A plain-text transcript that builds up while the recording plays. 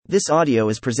This audio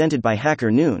is presented by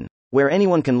Hacker Noon, where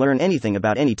anyone can learn anything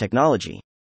about any technology.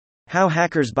 How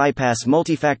Hackers Bypass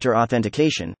Multifactor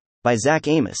Authentication, by Zach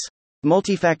Amos.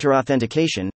 Multifactor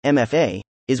authentication, MFA,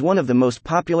 is one of the most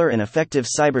popular and effective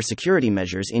cybersecurity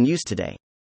measures in use today.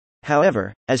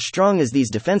 However, as strong as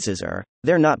these defenses are,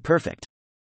 they're not perfect.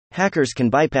 Hackers can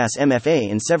bypass MFA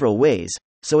in several ways,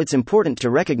 so it's important to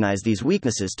recognize these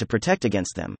weaknesses to protect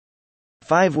against them.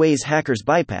 5 ways hackers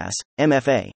bypass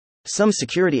MFA. Some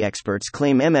security experts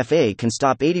claim MFA can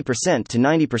stop 80% to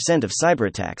 90% of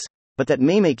cyberattacks, but that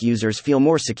may make users feel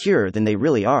more secure than they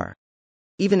really are.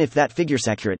 Even if that figure's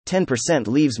accurate, 10%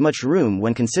 leaves much room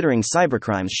when considering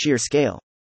cybercrime's sheer scale.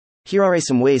 Here are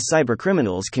some ways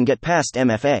cybercriminals can get past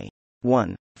MFA.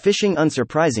 1. Phishing.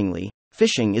 Unsurprisingly,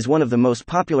 phishing is one of the most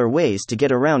popular ways to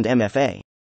get around MFA.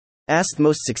 As the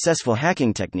most successful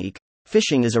hacking technique,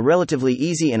 phishing is a relatively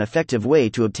easy and effective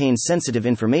way to obtain sensitive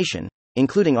information,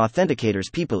 including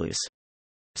authenticators' peopleuse.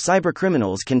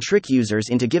 Cybercriminals can trick users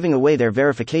into giving away their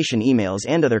verification emails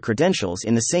and other credentials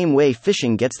in the same way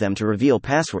phishing gets them to reveal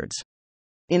passwords.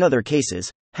 In other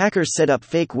cases, hackers set up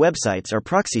fake websites or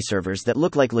proxy servers that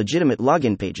look like legitimate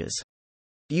login pages.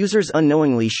 Users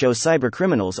unknowingly show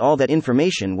cybercriminals all that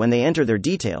information when they enter their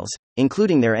details,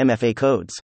 including their MFA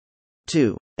codes.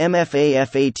 2. MFA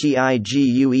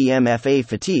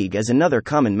fatigue is another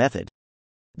common method.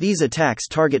 These attacks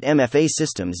target MFA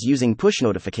systems using push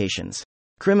notifications.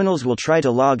 Criminals will try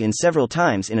to log in several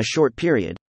times in a short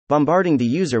period, bombarding the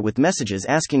user with messages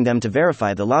asking them to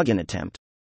verify the login attempt.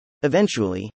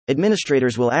 Eventually,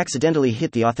 administrators will accidentally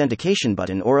hit the authentication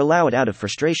button or allow it out of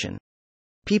frustration.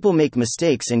 People make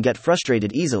mistakes and get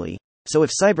frustrated easily, so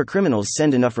if cybercriminals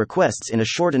send enough requests in a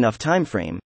short enough time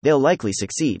frame, they'll likely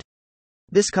succeed.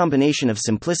 This combination of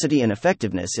simplicity and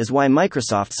effectiveness is why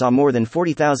Microsoft saw more than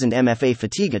 40,000 MFA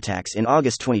fatigue attacks in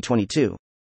August 2022.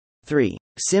 3.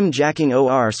 SIM jacking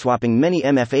or swapping. Many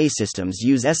MFA systems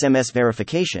use SMS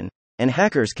verification, and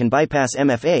hackers can bypass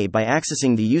MFA by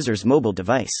accessing the user's mobile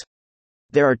device.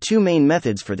 There are 2 main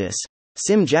methods for this: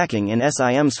 SIM jacking and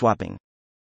SIM swapping.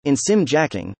 In SIM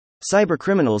jacking,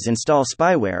 cybercriminals install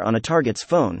spyware on a target's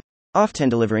phone, often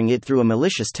delivering it through a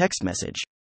malicious text message.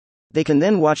 They can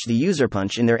then watch the user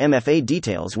punch in their MFA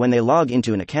details when they log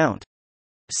into an account.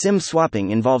 SIM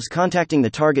swapping involves contacting the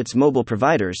target's mobile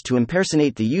providers to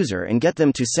impersonate the user and get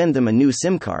them to send them a new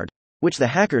SIM card, which the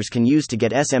hackers can use to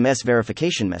get SMS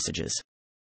verification messages.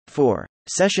 4.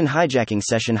 Session hijacking.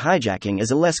 Session hijacking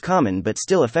is a less common but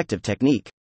still effective technique.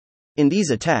 In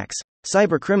these attacks,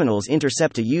 cybercriminals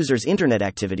intercept a user's internet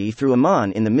activity through a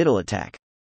MON in the middle attack.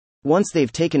 Once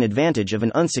they've taken advantage of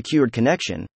an unsecured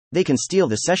connection, they can steal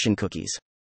the session cookies.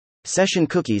 Session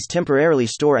cookies temporarily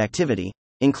store activity,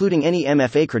 including any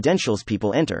MFA credentials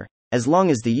people enter, as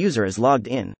long as the user is logged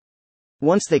in.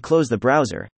 Once they close the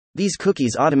browser, these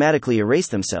cookies automatically erase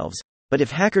themselves, but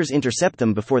if hackers intercept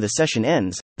them before the session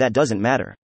ends, that doesn't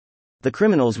matter. The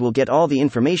criminals will get all the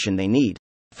information they need.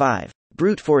 5.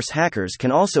 Brute force. Hackers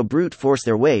can also brute force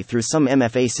their way through some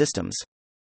MFA systems.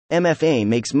 MFA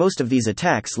makes most of these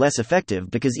attacks less effective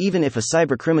because even if a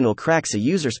cybercriminal cracks a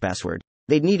user's password,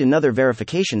 they'd need another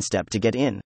verification step to get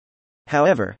in.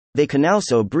 However, they can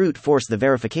also brute force the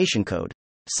verification code.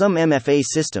 Some MFA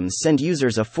systems send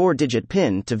users a 4-digit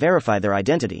PIN to verify their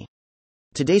identity.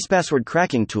 Today's password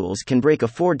cracking tools can break a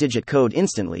 4-digit code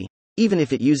instantly, even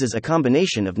if it uses a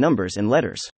combination of numbers and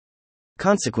letters.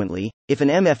 Consequently, if an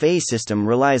MFA system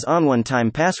relies on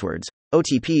one-time passwords,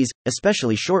 OTPs,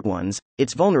 especially short ones,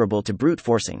 it's vulnerable to brute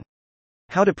forcing.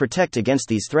 How to protect against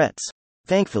these threats?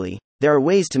 Thankfully, there are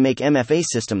ways to make MFA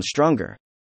systems stronger.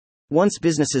 Once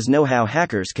businesses know how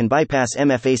hackers can bypass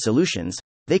MFA solutions,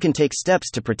 they can take steps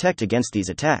to protect against these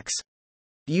attacks.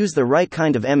 Use the right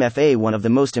kind of MFA. One of the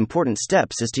most important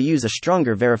steps is to use a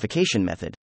stronger verification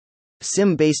method.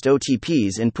 SIM-based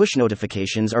OTPs and push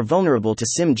notifications are vulnerable to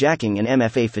SIM jacking and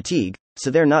MFA fatigue,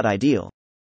 so they're not ideal.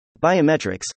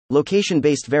 Biometrics,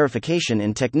 location-based verification,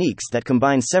 and techniques that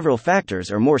combine several factors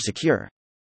are more secure.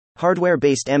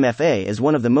 Hardware-based MFA is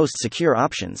one of the most secure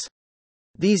options.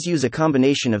 These use a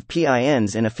combination of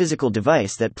PINs and a physical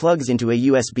device that plugs into a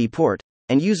USB port,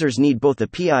 and users need both the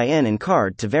PIN and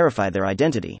card to verify their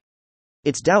identity.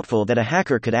 It's doubtful that a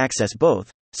hacker could access both,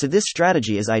 so this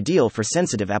strategy is ideal for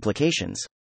sensitive applications.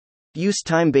 Use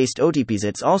time-based OTPs.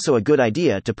 It's also a good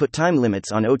idea to put time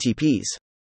limits on OTPs.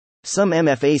 Some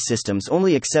MFA systems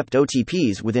only accept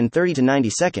OTPs within 30 to 90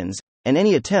 seconds, and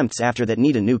any attempts after that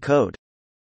need a new code.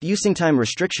 Using time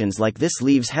restrictions like this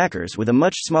leaves hackers with a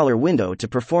much smaller window to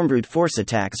perform brute force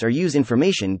attacks or use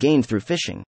information gained through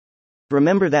phishing.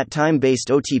 Remember that time-based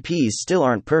OTPs still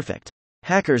aren't perfect.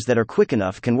 Hackers that are quick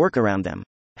enough can work around them.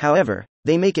 However,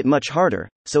 they make it much harder,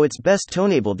 so it's best to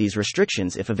enable these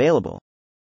restrictions if available.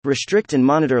 Restrict and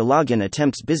monitor login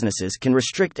attempts. Businesses can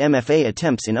restrict MFA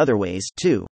attempts in other ways,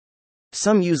 too.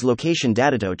 Some use location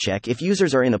data to check if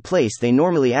users are in a place they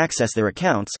normally access their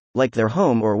accounts, like their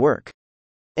home or work.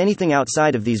 Anything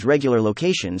outside of these regular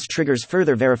locations triggers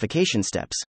further verification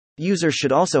steps. Users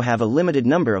should also have a limited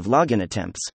number of login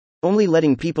attempts. Only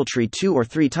letting people try 2 or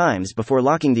 3 times before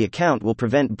locking the account will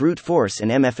prevent brute force and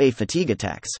MFA fatigue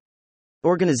attacks.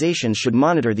 Organizations should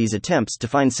monitor these attempts to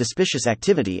find suspicious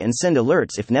activity and send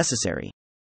alerts if necessary.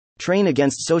 Train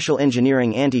against social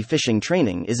engineering. Anti-phishing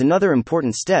training is another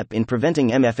important step in preventing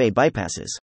MFA bypasses.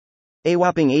 A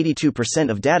whopping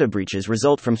 82% of data breaches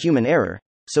result from human error,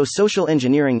 so social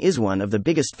engineering is one of the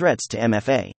biggest threats to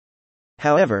MFA.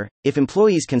 However, if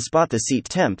employees can spot deceit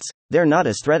attempts, they're not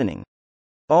as threatening.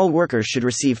 All workers should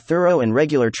receive thorough and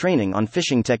regular training on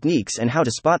phishing techniques and how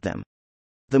to spot them.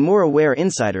 The more aware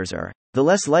insiders are, the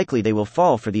less likely they will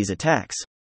fall for these attacks.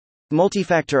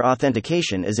 Multifactor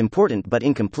authentication is important but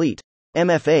incomplete.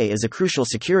 MFA is a crucial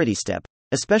security step,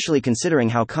 especially considering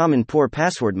how common poor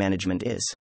password management is.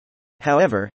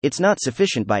 However, it's not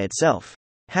sufficient by itself.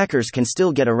 Hackers can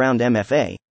still get around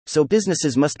MFA, so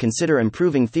businesses must consider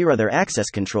improving other access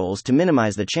controls to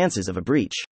minimize the chances of a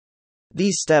breach.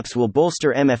 These steps will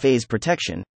bolster MFA's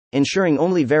protection, ensuring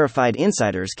only verified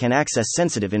insiders can access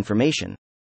sensitive information.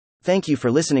 Thank you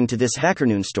for listening to this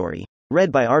HackerNoon story,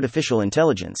 read by Artificial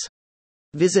Intelligence.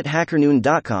 Visit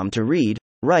hackernoon.com to read,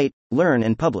 write, learn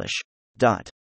and publish.